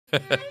We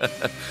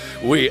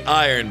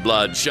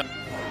Ironbloods.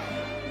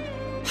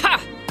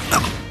 Ha!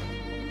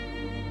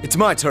 It's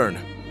my turn.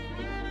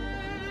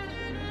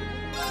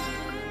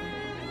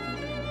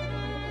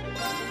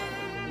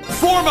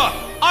 Form up!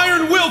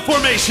 Iron Will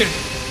formation!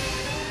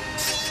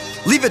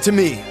 Leave it to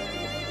me.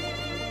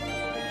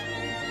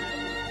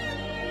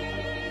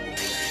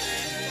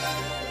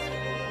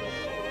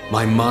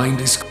 My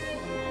mind is...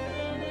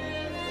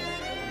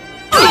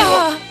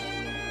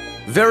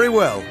 Very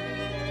well.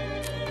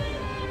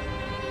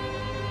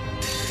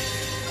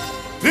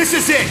 This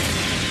is it!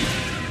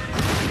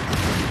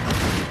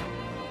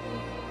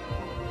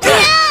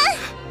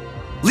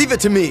 Leave it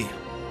to me.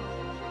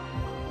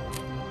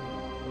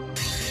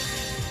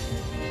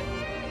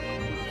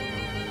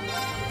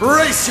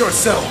 Brace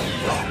yourself!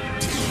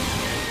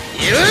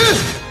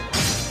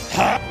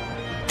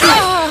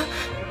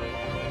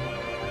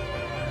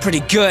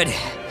 Pretty good,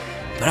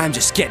 but I'm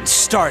just getting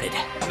started.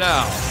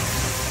 Now,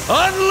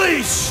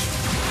 unleash!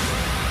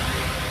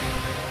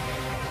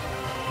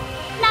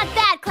 Not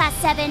bad, Class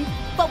 7,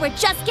 but we're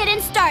just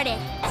getting started.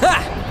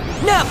 Ha!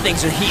 Now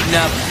things are heating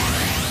up.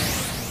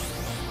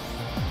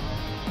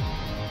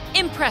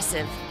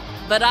 Impressive,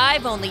 but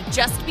I've only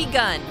just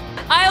begun.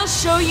 I'll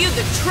show you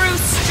the true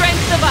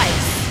strength of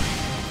ice.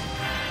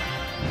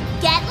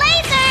 Get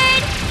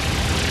lasered!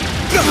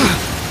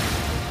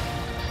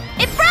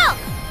 It broke!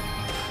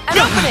 An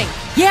opening!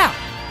 Yeah!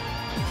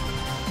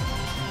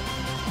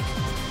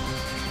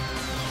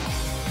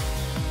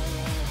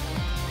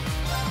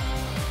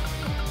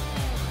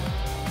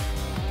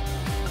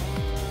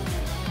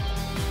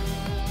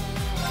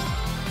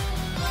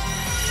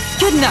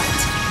 Good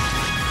night!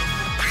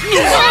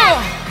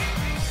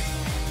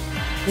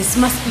 This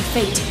must be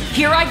fate.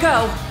 Here I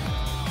go.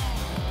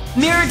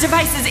 Mirror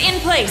devices in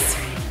place.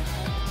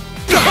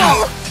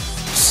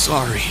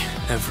 Sorry,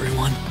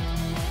 everyone.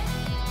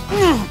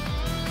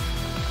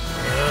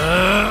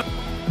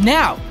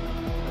 Now!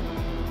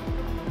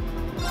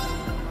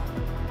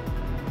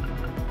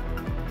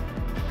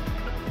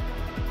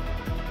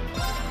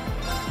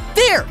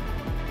 There!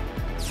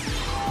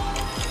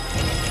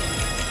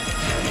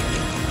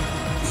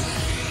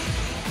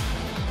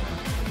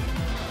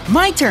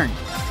 My turn!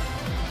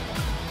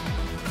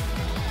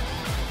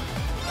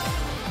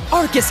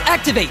 Arcus,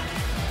 activate!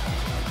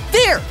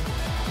 There!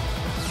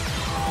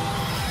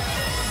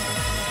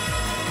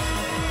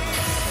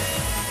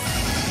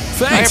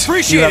 Thanks! I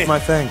appreciate You it! have my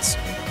thanks.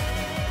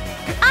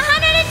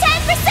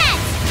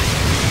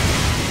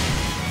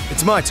 110%!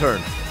 It's my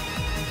turn.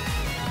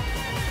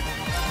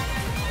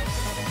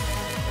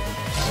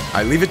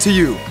 I leave it to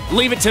you.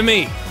 Leave it to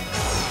me!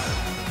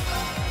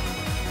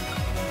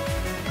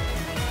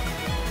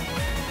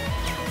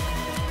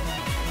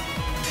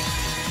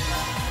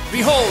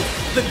 Behold,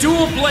 the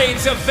dual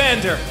blades of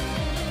Vander!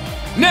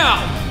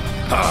 Now!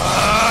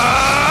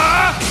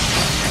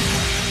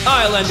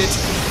 I'll end it!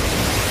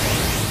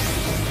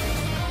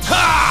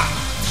 Ha!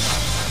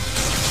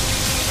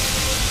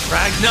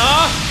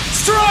 Ragnar,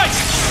 strike!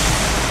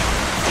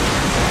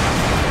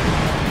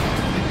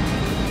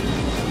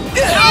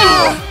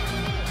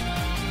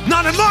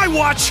 Not in my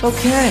watch!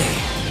 Okay.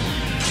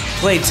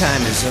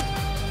 Playtime is up.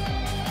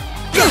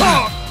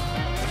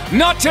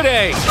 Not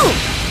today!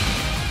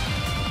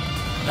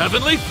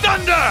 Heavenly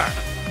Thunder!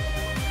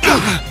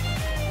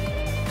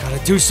 Gotta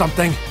do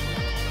something.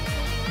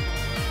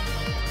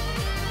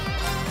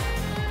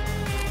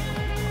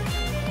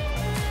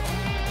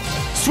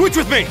 Switch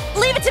with me!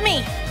 Leave it to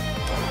me.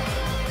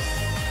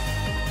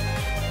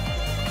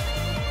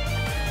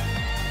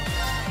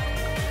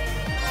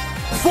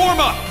 Form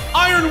up!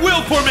 Iron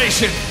Will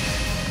formation!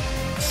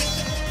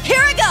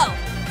 Here I go.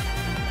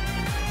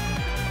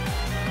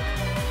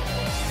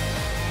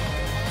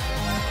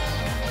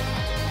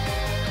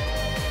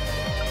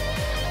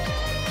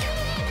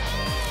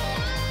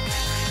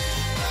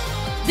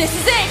 This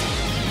is it.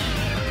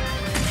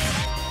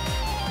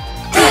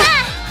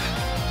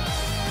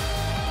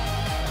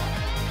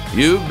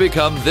 You've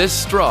become this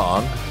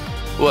strong?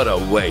 What a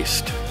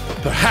waste.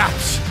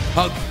 Perhaps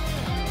I'll...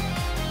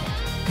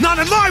 Not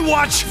in my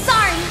watch!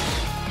 Sorry.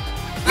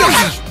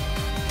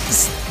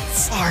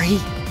 Sorry,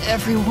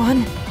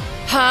 everyone.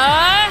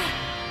 Huh?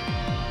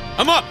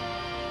 I'm up!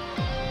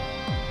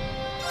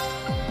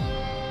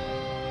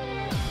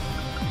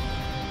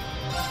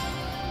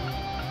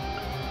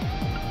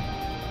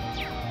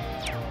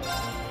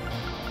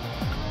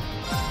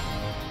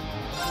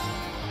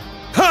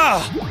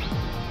 Ha!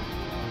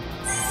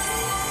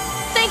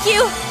 Thank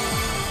you.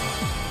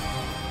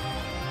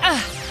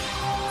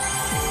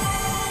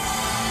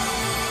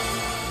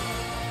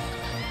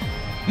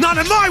 Not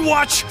in my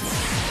watch!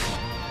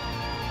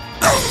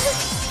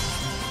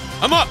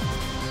 I'm up!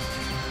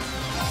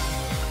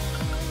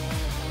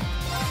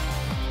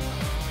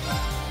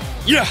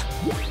 Yeah!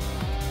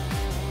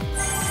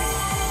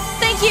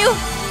 Thank you.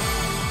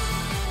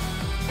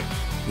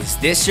 Is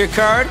this your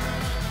card?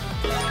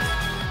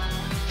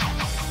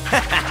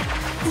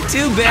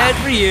 Too bad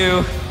for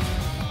you.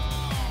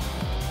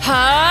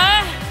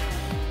 Huh?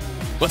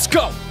 Let's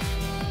go!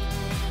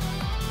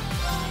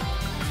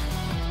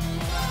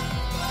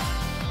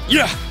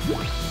 Yeah!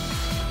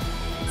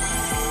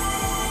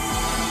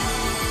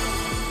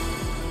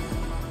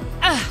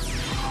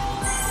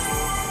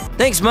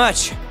 Thanks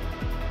much.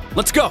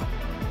 Let's go!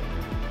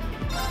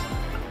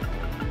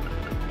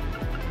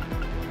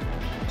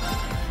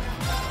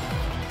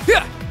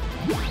 Yeah!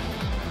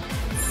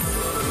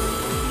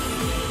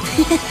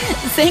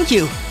 Thank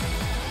you.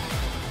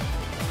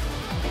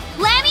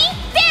 Lammy,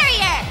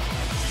 barrier!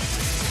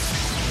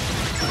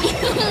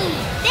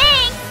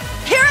 Thanks!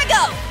 Here I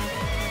go!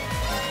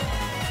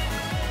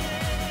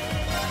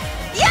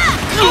 Yeah!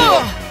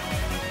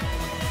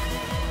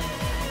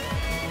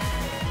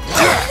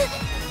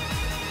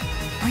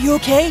 Are you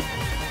okay?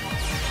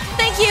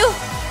 Thank you!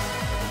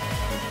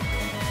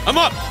 I'm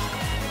up!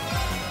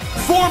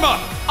 Form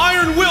up!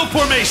 Iron Will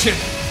formation!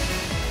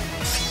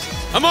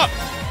 I'm up!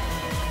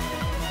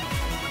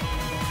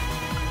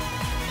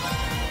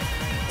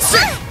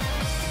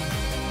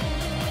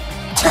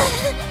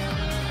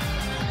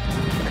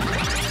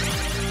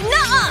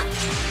 Nuh-uh!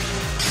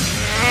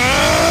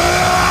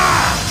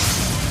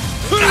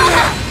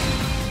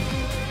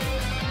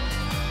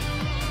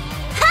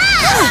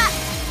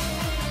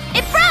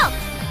 It broke!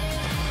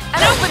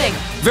 An opening!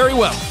 Very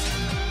well.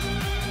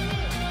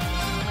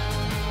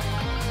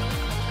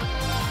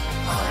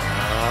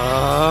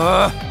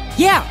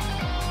 Yeah!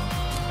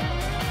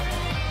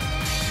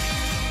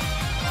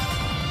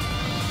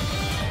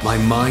 My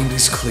mind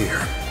is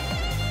clear.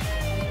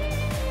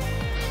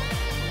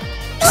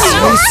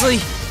 Seriously?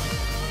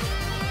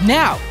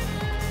 Now!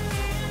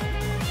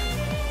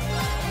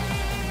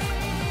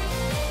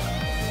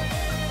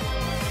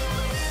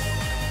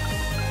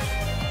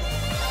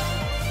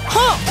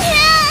 Huh!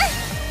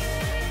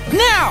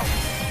 Now!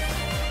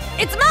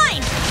 It's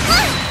mine!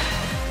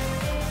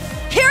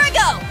 Here I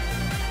go!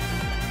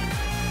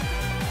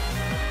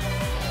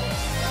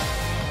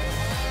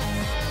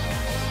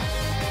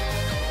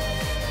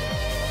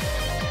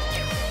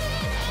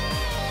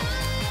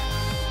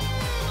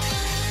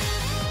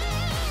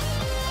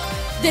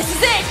 This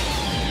is it!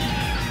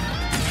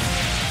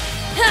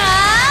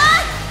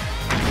 Ah!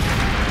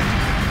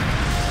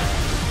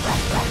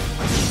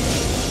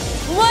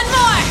 One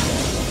more!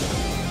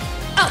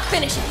 I'll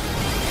finish it!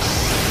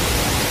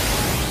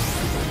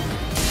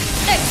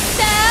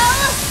 Excel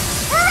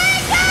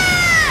Breaker!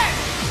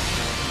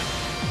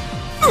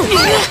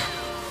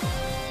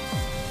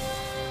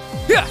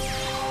 Yeah!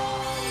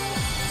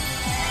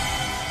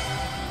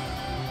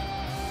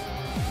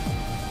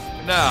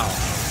 Now,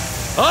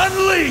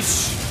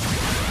 unleash!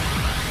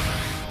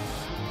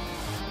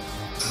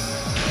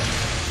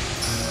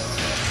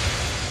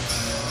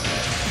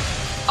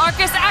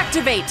 Arcus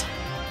activate!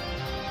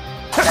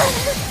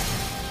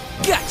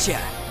 Gotcha!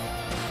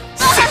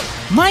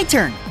 My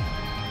turn!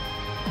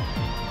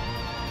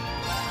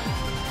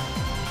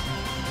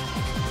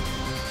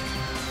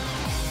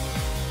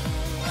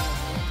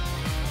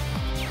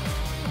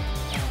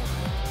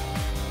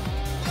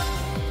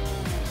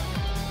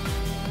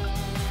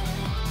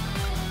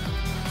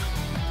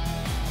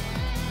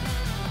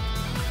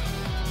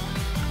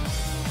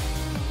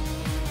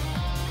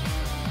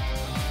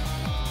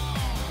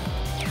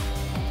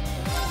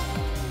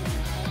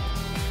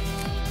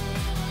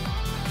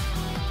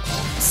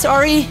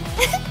 Sorry.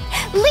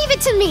 Leave it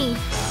to me!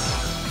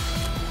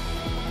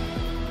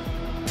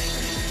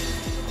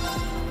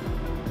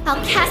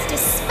 I'll cast a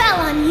spell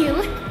on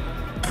you!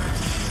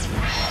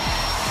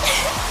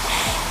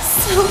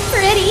 So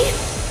pretty!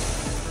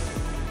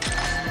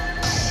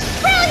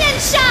 Brilliant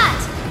shot!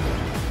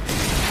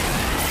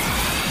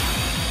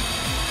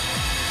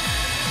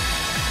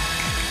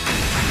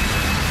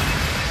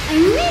 I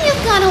may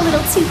have gone a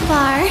little too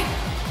far.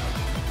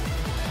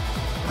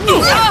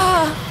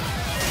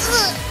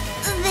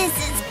 This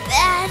is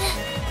bad.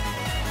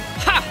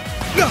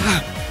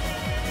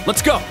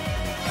 Let's go!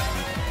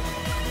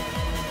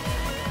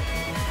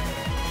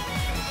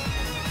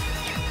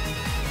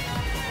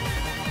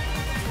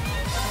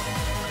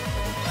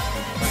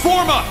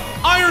 Form up!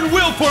 Iron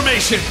Will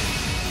formation!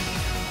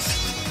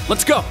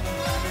 Let's go!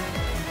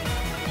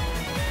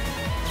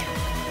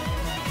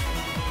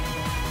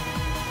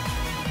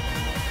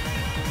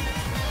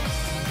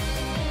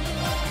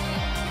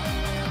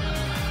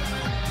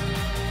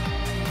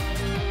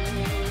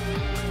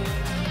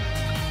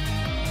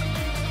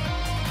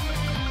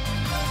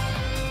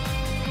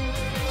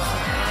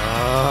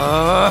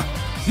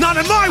 Not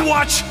in my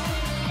watch!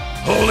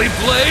 Holy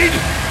Blade!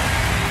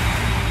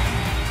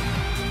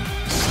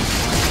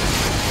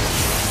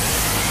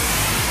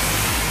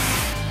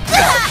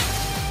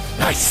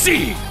 I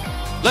see!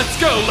 Let's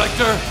go,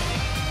 Lecter!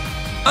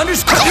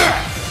 Understood!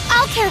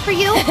 I'll care for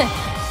you.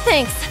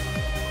 Thanks.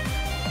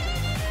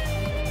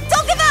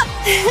 Don't give up!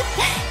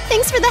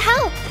 Thanks for the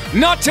help.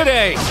 Not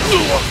today!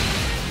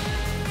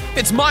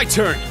 It's my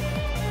turn!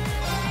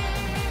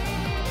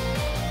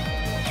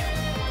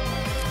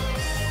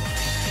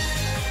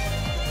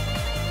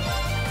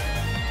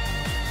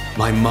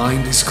 My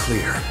mind is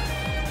clear.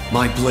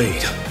 My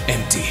blade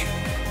empty.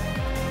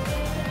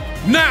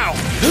 Now!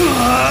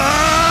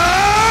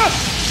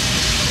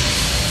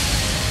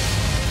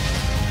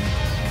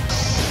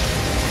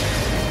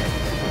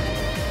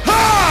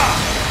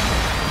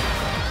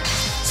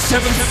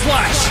 Seventh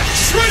Flash!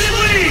 Shredded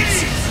leads!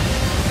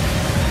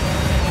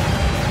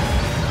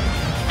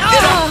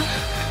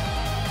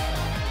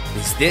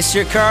 Is this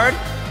your card?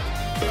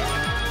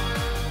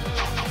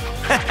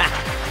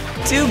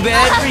 Too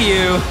bad for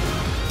you.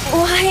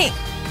 Why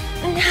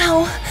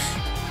now?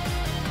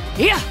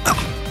 Yeah!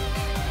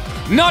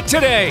 Not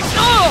today!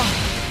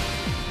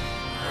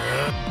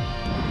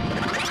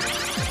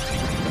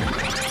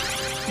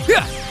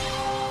 Yeah!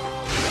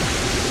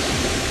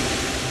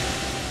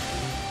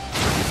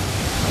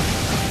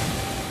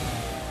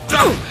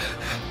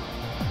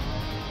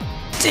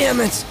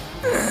 Damn it.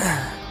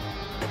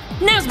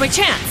 Now's my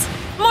chance!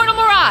 Mortal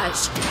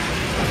Mirage!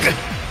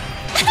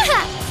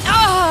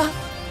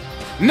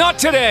 Not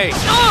today!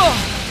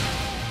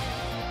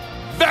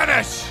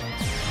 Vanish!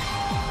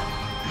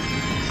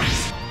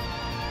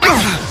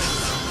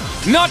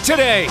 Not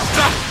today!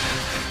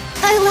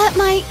 I let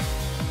my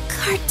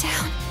guard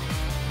down.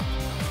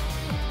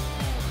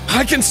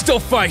 I can still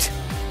fight!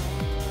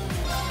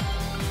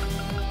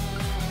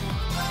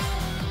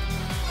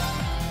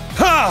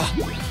 Ha!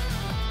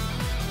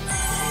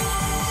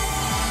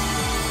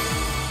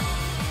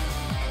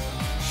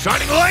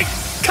 Shining light,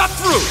 cut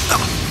through!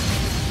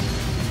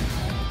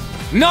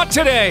 Not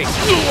today!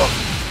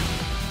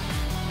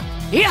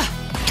 Yeah!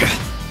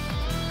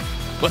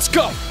 Let's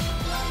go!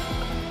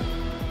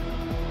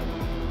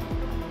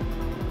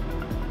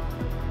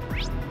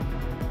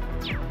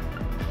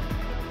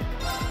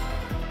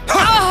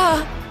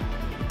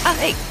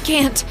 I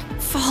can't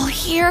fall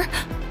here.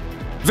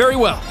 Very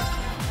well.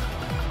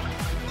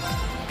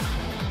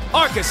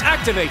 Arcus,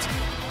 activate!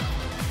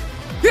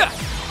 Yeah!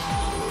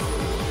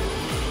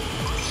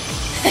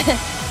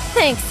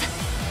 Thanks.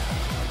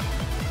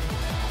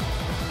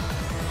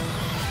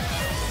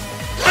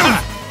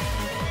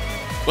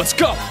 Let's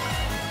go!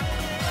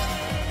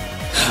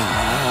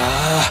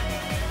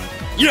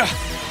 Yeah!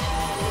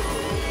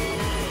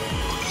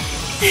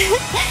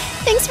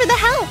 Thanks for the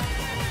help.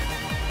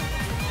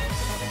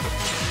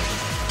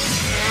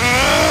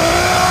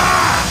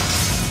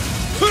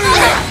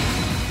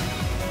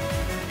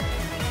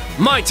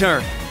 My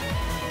turn!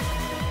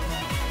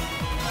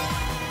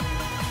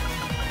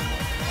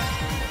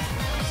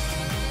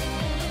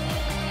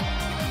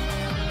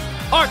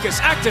 Arcus,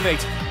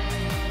 activate!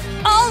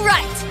 All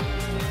right.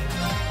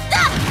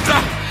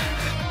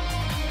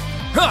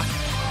 Huh.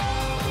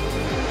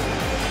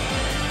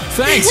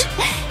 Thanks!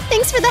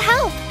 Thanks for the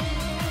help.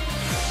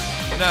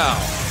 Now,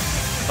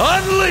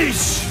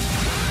 unleash!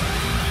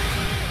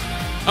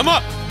 I'm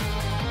up!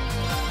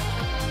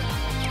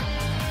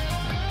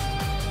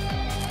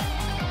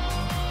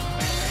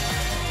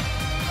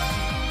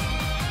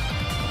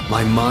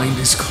 My mind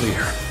is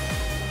clear.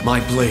 My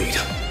blade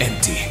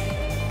empty.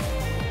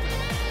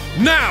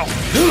 Now!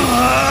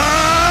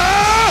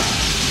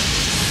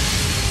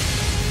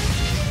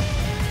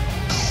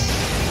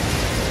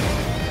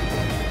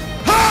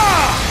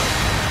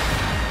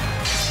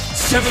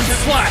 Seventh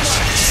Flash!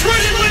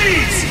 Shredded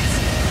leads!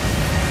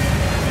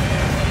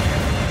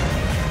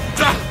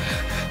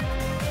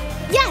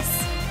 Yes.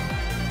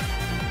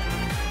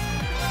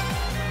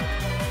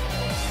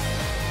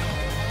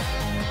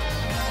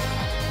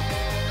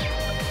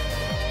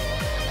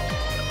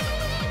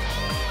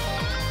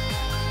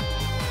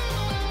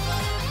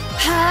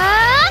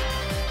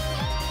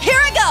 Here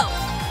I go.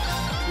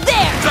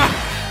 There.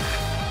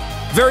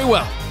 Very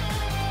well.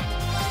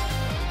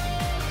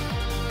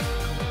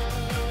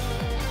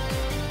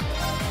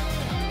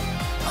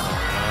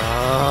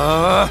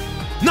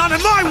 Not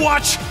in my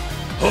watch!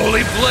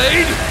 Holy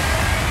Blade!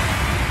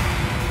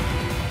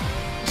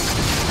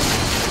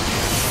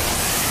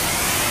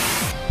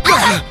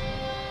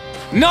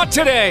 Not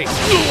today!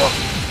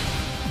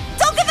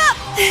 Don't give up.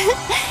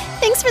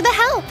 Thanks for the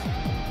help.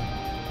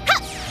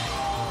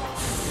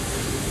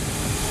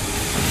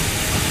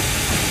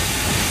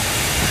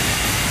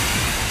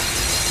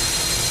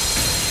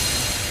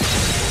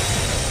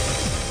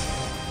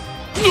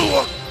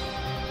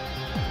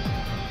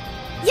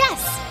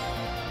 Yes.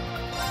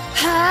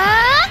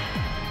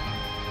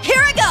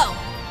 Here I go.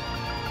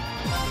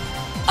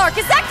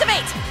 Arcus,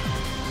 activate.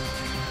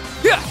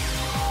 Yeah!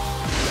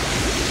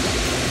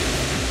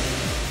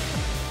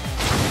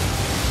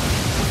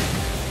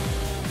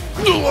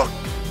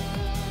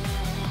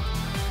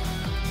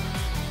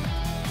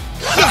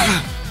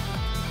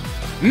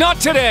 Not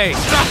today!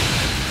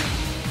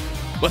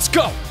 Let's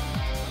go!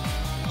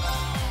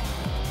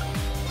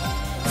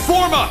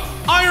 Form up!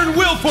 Iron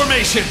Will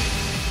formation!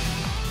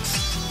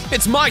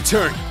 It's my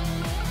turn!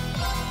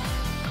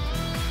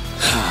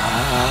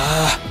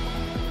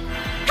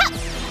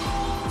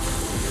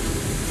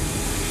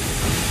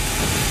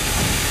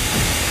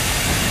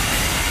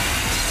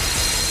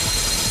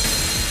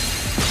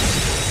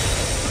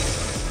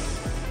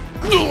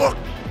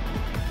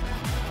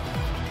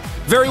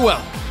 Very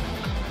well.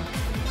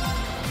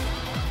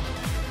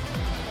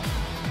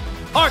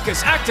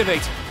 Arcus,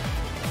 activate!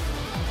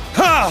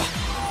 Ha!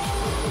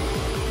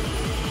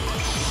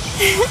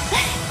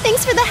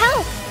 Thanks for the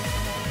help.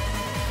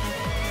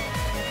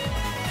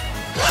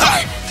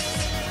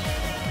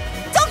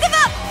 Don't give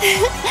up.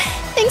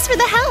 Thanks for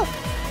the help.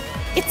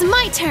 It's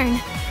my turn.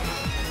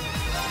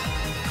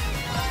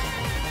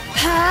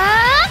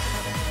 Ha!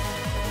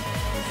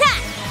 Ha!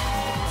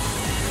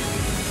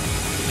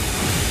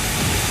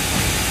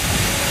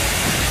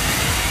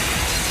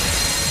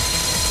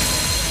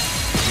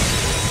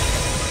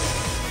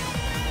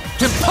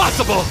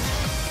 Impossible!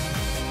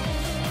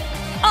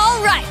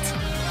 All right.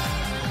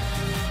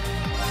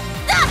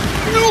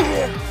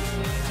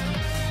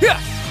 Yeah.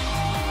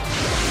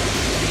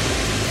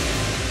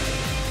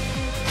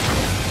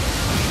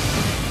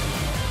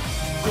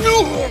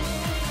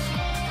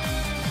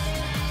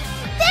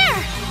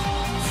 There!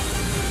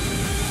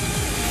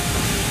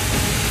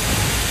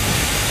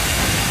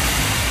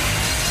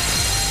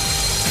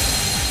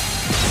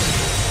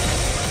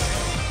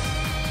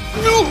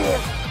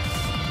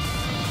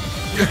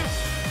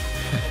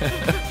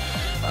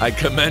 I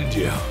commend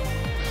you.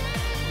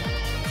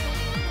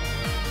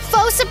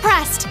 Foe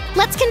suppressed.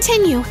 Let's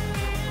continue.